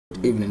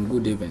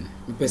Good evening.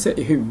 Me pese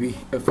ehwe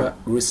efa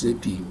Rosary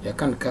Pea. You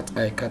can cut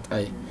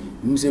eye.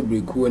 Mr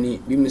Obrekuo Ani,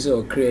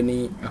 Mr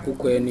Okrani,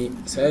 Akoko Ani,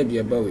 say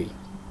dia bawe.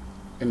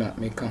 Na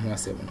me ka ho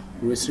asem.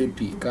 Rosary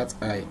Pea, cut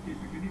eye.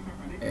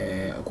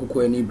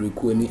 Akoko Ani,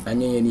 Obrekuo Ani,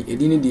 anyanya ni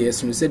edini de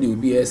esu say de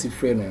obi esi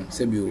frɛ no,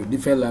 say bi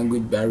different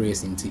language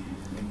barriers nti.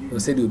 O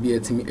say de obi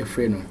etimi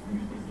efrɛ no.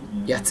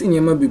 Yate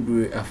nyema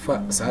bebre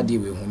afa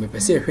saade we ho. Me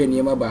pese ehwe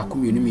nyema ba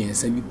akomienu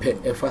miensa bi pe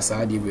efa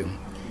saade we ho.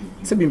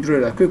 Se bi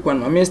mpro quick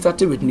one I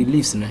started with the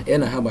leaves na e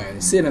na haban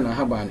say na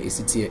haban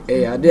esitie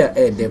e ade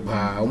a de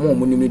pa omo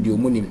nim de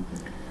omunim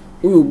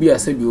wo obi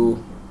asabi o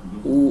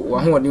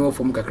wa ho odin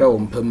fom kakra wo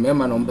mpam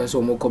mema no mpese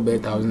o moko be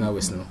 1000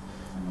 hours no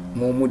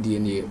mo de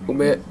ne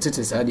obe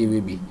tete saade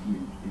we bi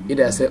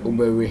ida say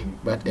obewe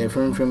but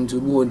from to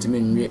bu ontime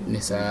nwe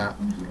ne saa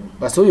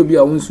but so obi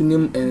a wonsu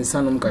nim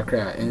ensanom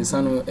kakra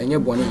ensano enye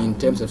bone in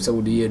terms of say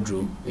wo de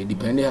yedro it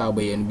depending how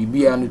be and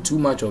bibia no too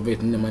much of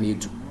it na man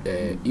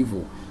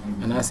evil.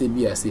 And I say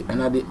be I say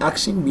and the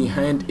action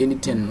behind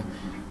anything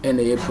and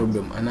a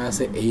problem and I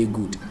say a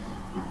good.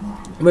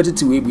 But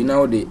it will be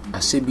now the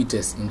ashebi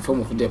test in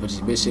form of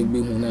deputy be shake be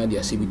hu na the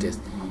ashebi test.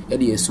 E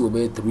dey so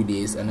be 3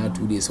 days and now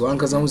 2 days. One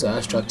person who's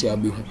abstract ya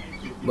be hu.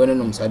 But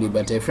no say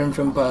but a friend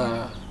from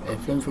pa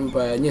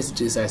yes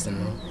exercise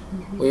no.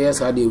 We yes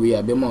how dey we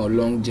be ma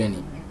long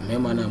journey.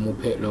 Mema na mo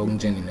pe long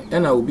journey.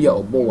 And I will be a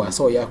obo wa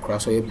so ya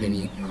cross or ya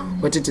penny.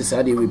 But it is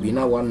how dey we be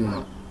now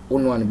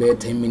one be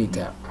 10 minutes.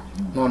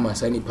 No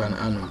masani pan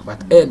anum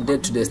but dead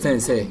to the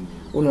extent say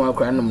unu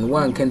akra anum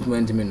one can't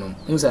me no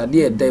unsa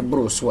de dead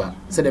bro so a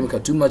say dem ka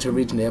too much of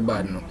it na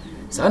bad no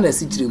sa na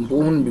sikiri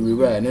mpo hun bi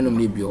riba na no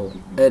me bi ho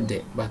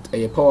dead but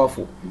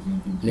powerful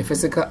the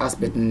physical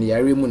aspect ni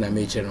yare mu na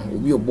meche no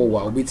obi obo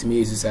wa obetime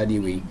yesu sade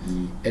we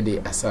de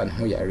asan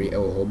ho yare e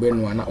wo be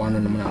no na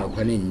wano no na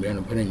pa na nyire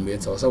no pa na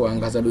nyire so wa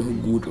nkasa be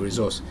good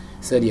resource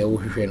said ya wo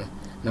hwehwe no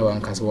na wa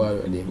nkasa wa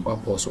de wa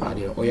poso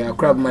ade o ya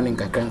crab man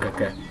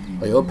nkakra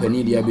oya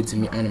opani dia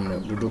betimi anim na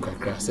dodo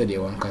kakra said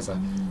ya wa nkasa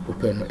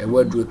open no e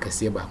waduro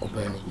kase ba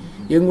kopani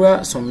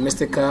yenwa some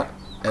mystical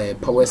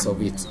powers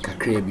of it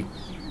kakra bi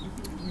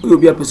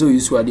obi a person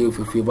use ade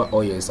for favor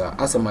oils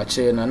as a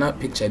mache na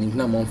picture ni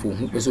na monfo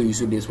who person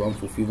use this one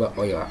for favor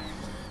oil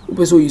who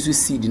person use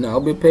seed na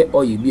obepe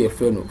oil bi e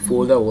fe no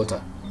folder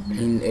water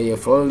in a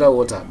folder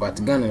water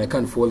but Ghana na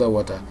can folder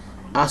water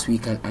as we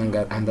can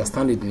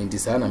understand it in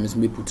this na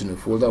me put in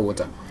folder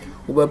water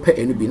obepe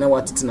enu bi na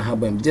watete na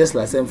habam just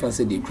like some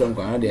fancy dey crank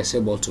and dey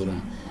share bottle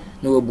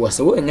no we boss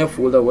so enya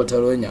folder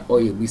water onya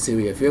oil bi say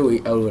we fe we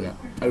arona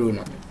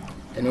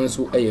and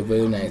also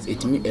very nice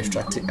it me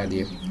extract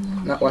ade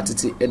na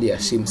watete e dey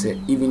shame say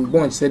even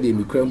bunch say dey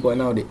be crank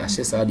now dey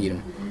ashes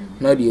ade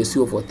now dey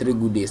seal for 3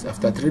 good days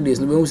after 3 days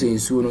no be say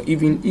so no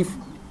even if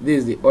this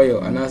is the oil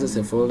and as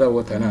a folder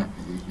water na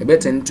e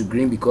better to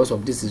green because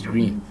of this is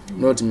green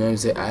not me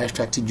say I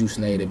extract juice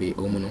na e be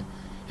omuno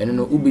and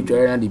no ubi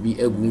dware na de bi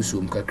egu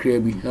nsum kakra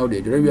bi now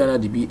the dware bi na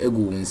de bi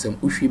egu nsam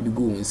uhwe bi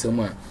gu nsam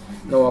a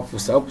na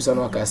wapusa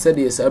no aka said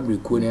yes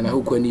Obrekuo Ani na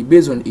hokwa ni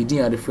based on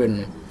edin ade friend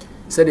no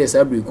said yes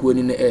Obrekuo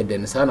Ani na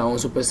eden sa na won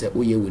so pese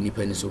oye woni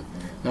pani so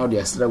now the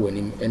astra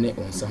wani ene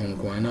onsa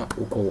honko na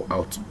ukọ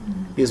out.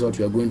 This is what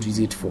we are going to use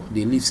it for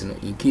the leaves no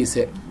in case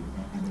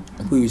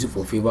we use it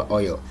for favor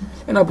oil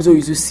and I also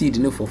use seed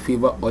no for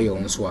favor oil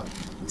nso a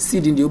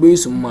seed in the obe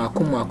use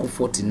mako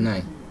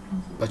 49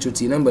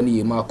 but you number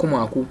ni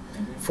mako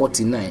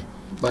 49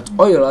 but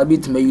oil a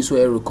bit may use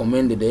so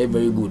recommended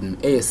very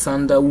good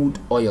sandalwood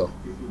oil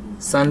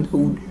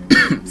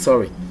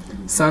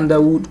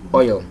sandalwood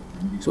oil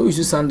so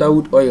use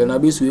sandalwood oil na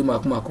be so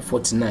mako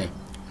 49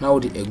 now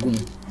the egum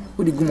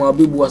the gum will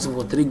be was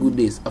for 3 good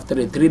days after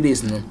the 3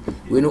 days no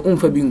we no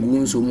umfa bi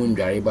ngu so mu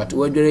ndware but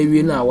we dware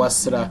wie na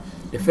wasra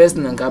the first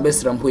na nka be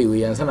sra mpo we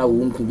yansa na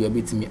wo nku bi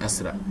abetimi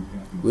asra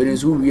we no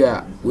so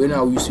we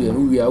na we so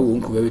no we a wo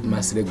nku bi abetimi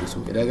asra go so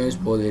it doesn't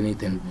spoil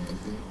anything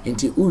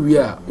nti uwi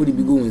a wo di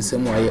bi go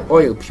nsam aye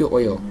oil pure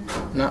oil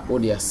na wo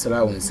di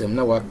asra wo nsam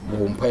na wa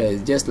empire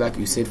just like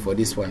you said for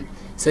this one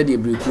said the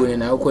Obrekuo Ani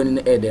na akọ ni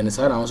na eden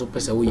sa na so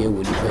pesa wo ye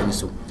wo di pani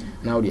so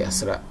now the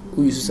asra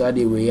who use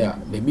sade way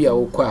baby a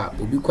wokwa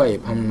obi kwa ye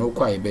pam no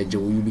kwa ye beje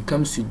you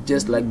become sweet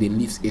just like the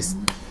leaves is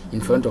in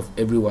front of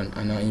everyone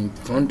and in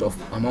front of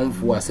among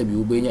who are sabi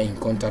obenya in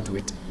contact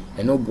with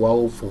and no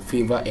bow for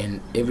favor and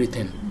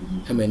everything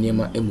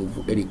emanema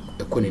emove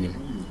economy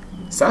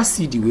sa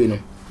seed we no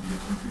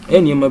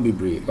enema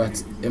bebre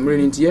but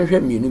emre nti ye hwe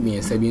mienu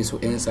miensa bi so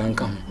ensa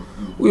nka ho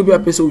we be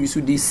apese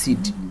use this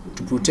seed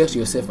to protect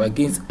yourself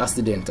against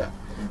accident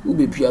we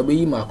be pia be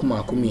yi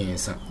mako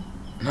miensa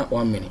na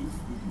 1 minute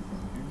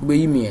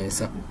ubeyi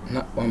miensa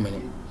na 1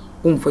 minute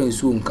umfa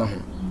nsuo nka ho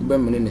ube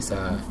mene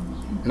sa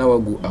na wa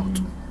go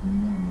out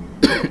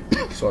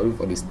sorry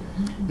for this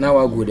now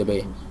I go the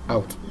bay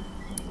out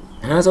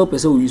and as a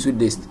person will use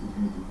this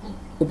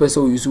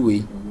person will use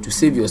way to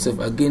save yourself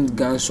against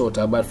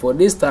gunshot but for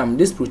this time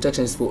this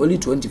protection is for only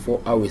 24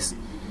 hours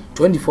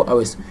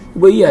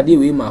ubeyi ade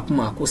we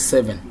mako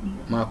 7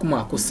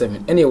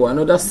 anyway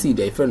another seed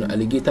I found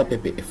alligator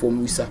pepper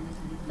form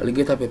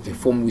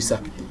wisa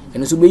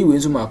and so be we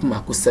nso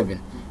maako 7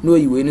 no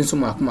yi we nso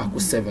maako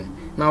 7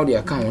 now the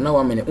account na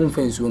 1 minute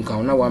unfensu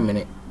account na 1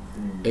 minute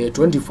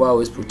 24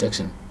 hours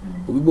protection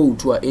obi bo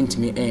utu a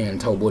entimi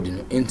enter body no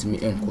entimi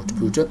enko to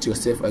protect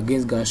yourself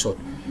against gunshot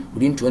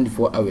within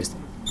 24 hours.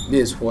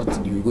 This is what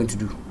you're going to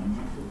do.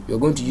 You're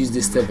going to use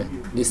this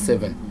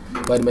 7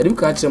 but the medical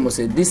catcher must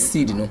say this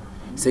seed, you know,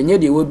 say nye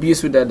dey will be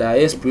so that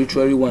the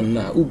spiritually one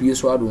na ubi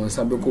so ado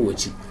nsa be ko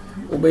wachi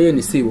obeye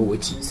ni say wo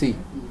wachi say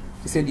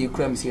he said the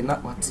crime say na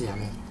what ya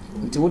no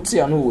nti what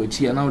ya no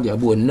wachi ya na wo dey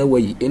abo na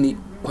wayi any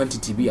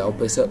quantity be our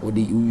person or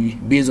the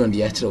based on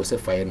the actual say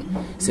fire no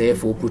say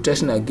for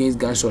protection against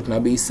gunshot na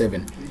be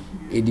 7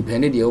 it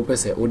depended the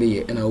person or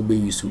the and obey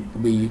use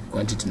obey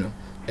quantity no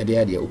e dey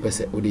ade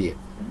person or the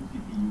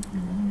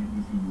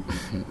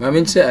ma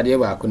men che ade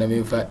ba ko na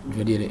me fa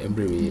dwede ne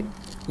embrebe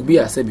obi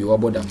asabi wo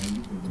bodam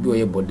obi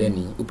oye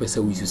bodani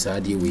opesa wisu sa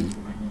ade we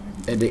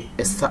e de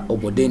esa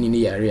obodani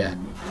ne yare a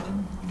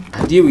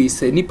ade we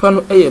se nipa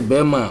no eye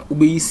bema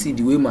obeyi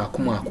seed we ma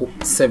akoma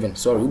 7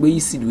 sorry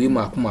obeyi seed we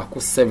ma akoma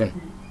 7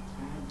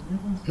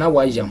 na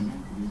wajam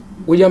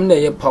na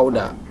eye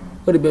powder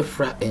o de be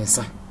fra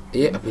ensa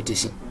eye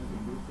appetition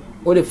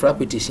o de fra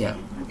appetition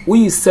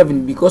we use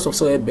 7 because of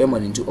so eye bema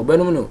into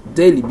obenom no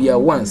daily be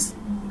once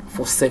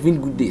for 7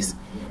 good days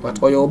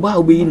but oyo ba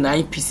obeyi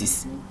 9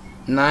 pieces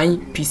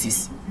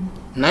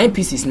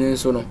ne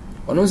so no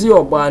ono se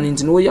oba ni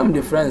nti no yam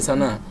the friends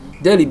ana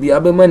daily bi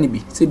abema ni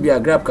bi se bi a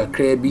grab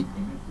kakra bi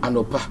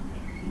anopa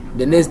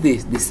the next day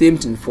the same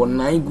thing for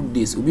 9 good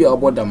days obi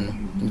abodam no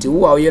nti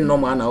wo a ye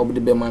normal na obde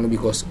be man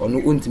because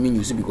ono ontimi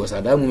use because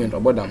at that moment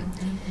abodam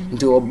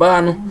nti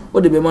oba no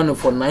o de be man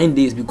for 9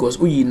 days because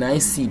uyi 9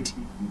 seed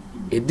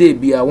a day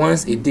be a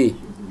once a day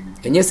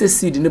enye se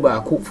seed ne ba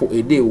akọ for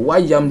a day why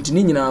yam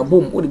tini nyina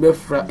bom o de be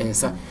fra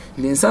ensa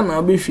lensa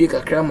na be hwie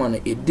kakra man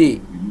a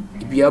day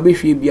bi a be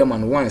hwie bi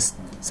man once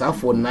so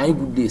for 9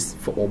 good days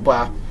for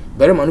oba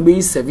berema no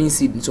be 7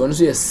 seed so no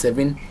so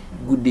 7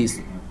 good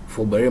days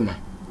for berema.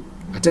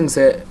 I think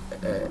say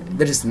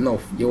that is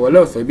enough. You will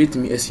love for bit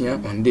me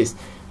esua on this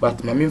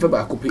but my main for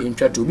ba copy in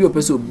chat to be a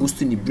person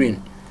boosting the brain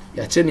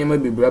ya che ne ma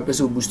be bra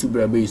person boost to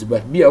bra base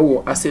but be a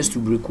access to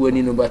Obrekuo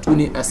Ani no but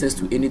only access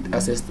to any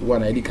access to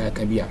one ID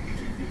can be a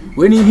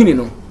when you hini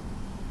no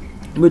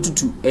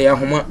metutu e ya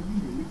homa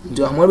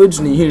nti ahoma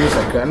betu ni hini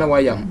kakra na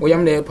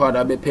wayam na e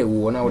powder be pe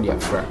wo na wo dia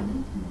fra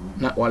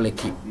na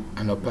waleki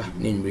anopa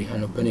na nwi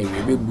anopa na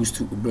ewe be boost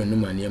to brain no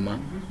ma niema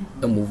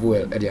e move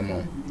well e dia ma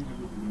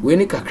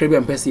when kakra be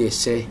ampese ye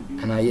she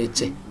ana ye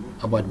che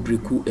about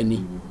Obrekuo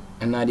Ani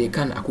and they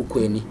can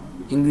akukọ ani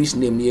English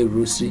name near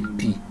Rosary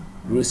Pea.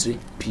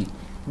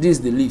 This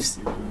is the leaves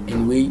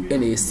and way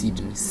and a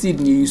seed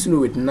you use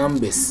with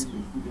numbers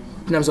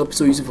numbers up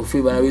so used for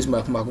favor and always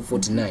mark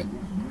 49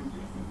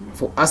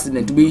 for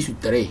accident to be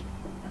used 3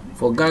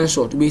 for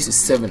gunshot to be used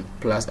 7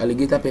 plus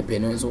alligator pepper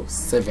and also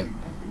 7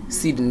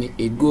 seed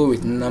it go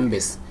with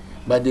numbers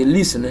but the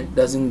leaves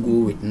doesn't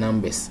go with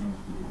numbers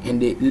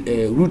and the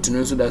root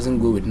also doesn't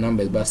go with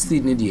numbers but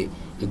seed it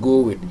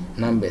go with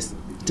numbers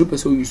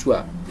 2%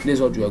 usual. This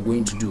is what you are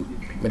going to do.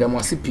 Madam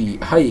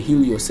Wasipi, how you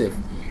heal yourself.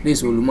 This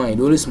is Olumai,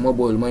 the only small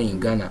boy Olumai in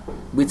Ghana.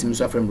 With him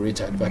from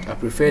Richard, but I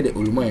prefer the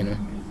Olumai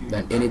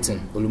than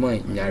anything.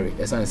 Olumai Nyari,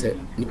 as I said,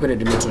 Nipa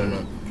de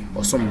Metron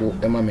or some boy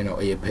Emamena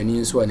or a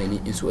peninsula and any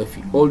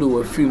insuafi. Although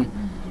a film,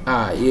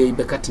 ye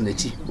be cutting the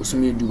chi, was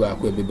me do a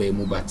quay baby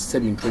mubat,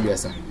 7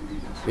 previous.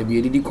 Baby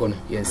a didicon,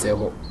 yen say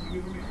ho.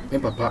 Me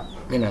papa,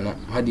 menana,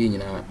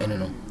 hadina, and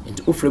no.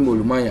 Into Ufrem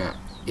Olumaya,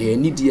 a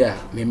nidia,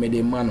 me made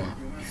a manner.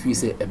 If you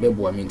say a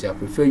bebo, I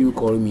prefer you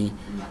call me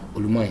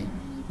Olumai.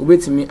 Obey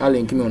me, I'll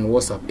link me on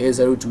WhatsApp,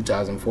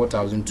 A02,000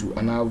 4002,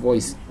 and our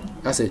voice.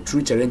 As a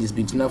true challenge is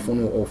between a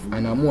phone off,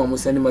 and I'm more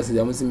sending message.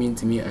 I must mean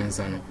to me and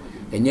son.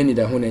 And you need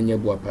a home and your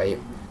boy pie.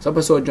 So,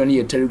 episode Johnny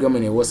a Telegram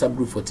and a WhatsApp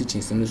group for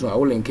teaching. So, I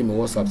will link him a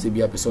WhatsApp,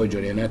 CB episode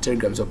Johnny, and a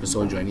Telegram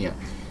episode Johnny. It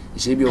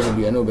should be over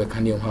be no back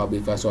on how be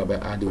fast or by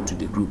added to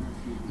the group.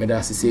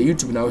 Medas say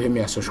YouTube now hear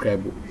me a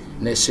subscribe.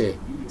 Let's share.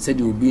 Said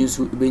you will be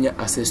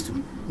access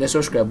to. Let's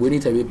subscribe when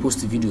it will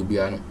post the video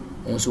piano.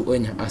 Also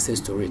earn access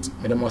to it.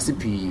 Madam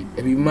Wasipi,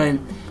 every mind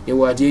you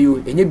were dear you,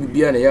 and you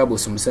be an yabo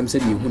some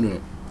said you who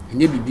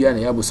and you be an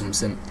yabo some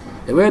sem.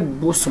 The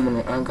word bosom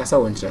on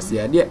Ancasa interest,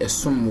 the idea is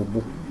some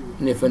mobo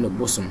in a friend of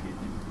bosom.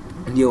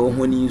 And you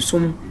when you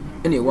sum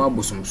any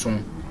wabosom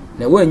sum.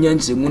 Now when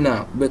Yanchi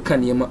Muna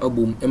becan yama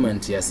album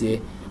emantia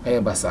say,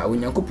 Ayabasa,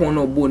 when you coupon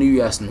no bone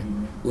you ask no,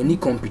 when you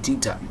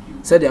competitor.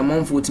 Said the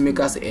amount for to make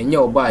us a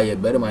new buy a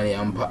better money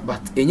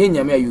but a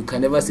yamia you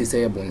can never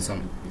say a bonsam.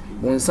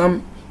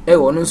 Bonsam,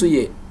 also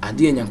ye, a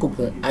dear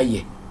yankopon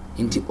aye,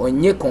 into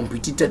on ye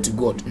competitor to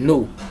God.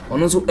 No,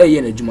 on also a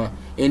yen juma,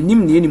 and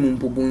nim the minimum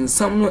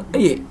bonsam no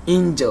a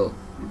angel,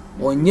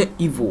 on ye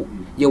evil,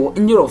 ye were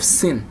angel of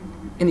sin,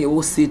 and ye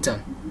old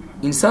Satan.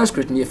 In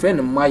Sanskrit, near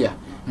friend Maya.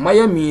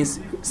 Maya means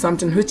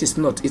something which is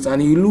not, it's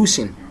an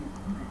illusion.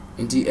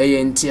 Into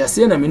a entia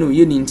sena menu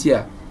yen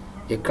intia.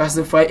 You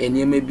classify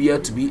any may be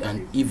to be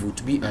an evil,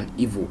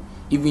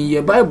 Even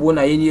your Bible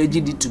na any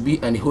GD to be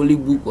an holy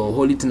book or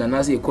holy thing and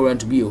as a Quran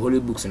to be a holy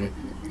book.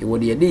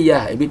 what the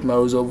idea a bit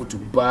more resolve to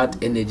bad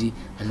energy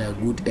and a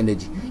good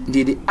energy.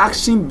 The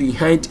action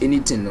behind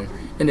anything no,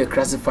 and they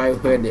classify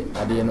where the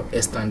idea no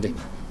is standing.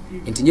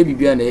 Into your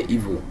be an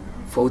evil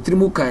for 3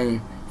 more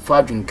kind,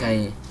 5 drink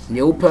kind,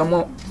 near open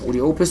more, or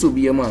the opus will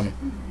be a man.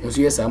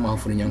 Also, yes, I'm out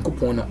for the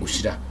Yankopona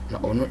Ushida,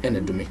 not honor and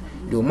a domain.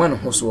 The man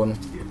who saw no,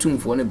 tomb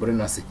for any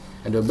brenasi,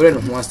 and the brain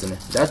of master,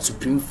 that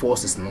supreme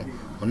forces no,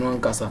 on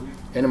one casa,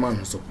 any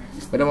man so.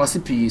 But I was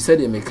CP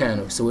said a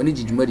mechanic, so when did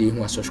you muddy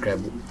who was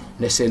subscribed?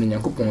 They said in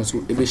Yankopon so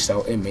every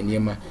show and many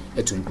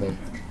etumpon.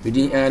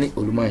 Within Annie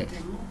Olumai,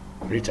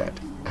 Richard,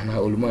 and I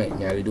Olumai,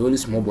 nearly the only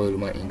small boy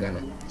Olumai in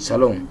Ghana.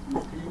 Shalom,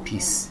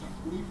 peace.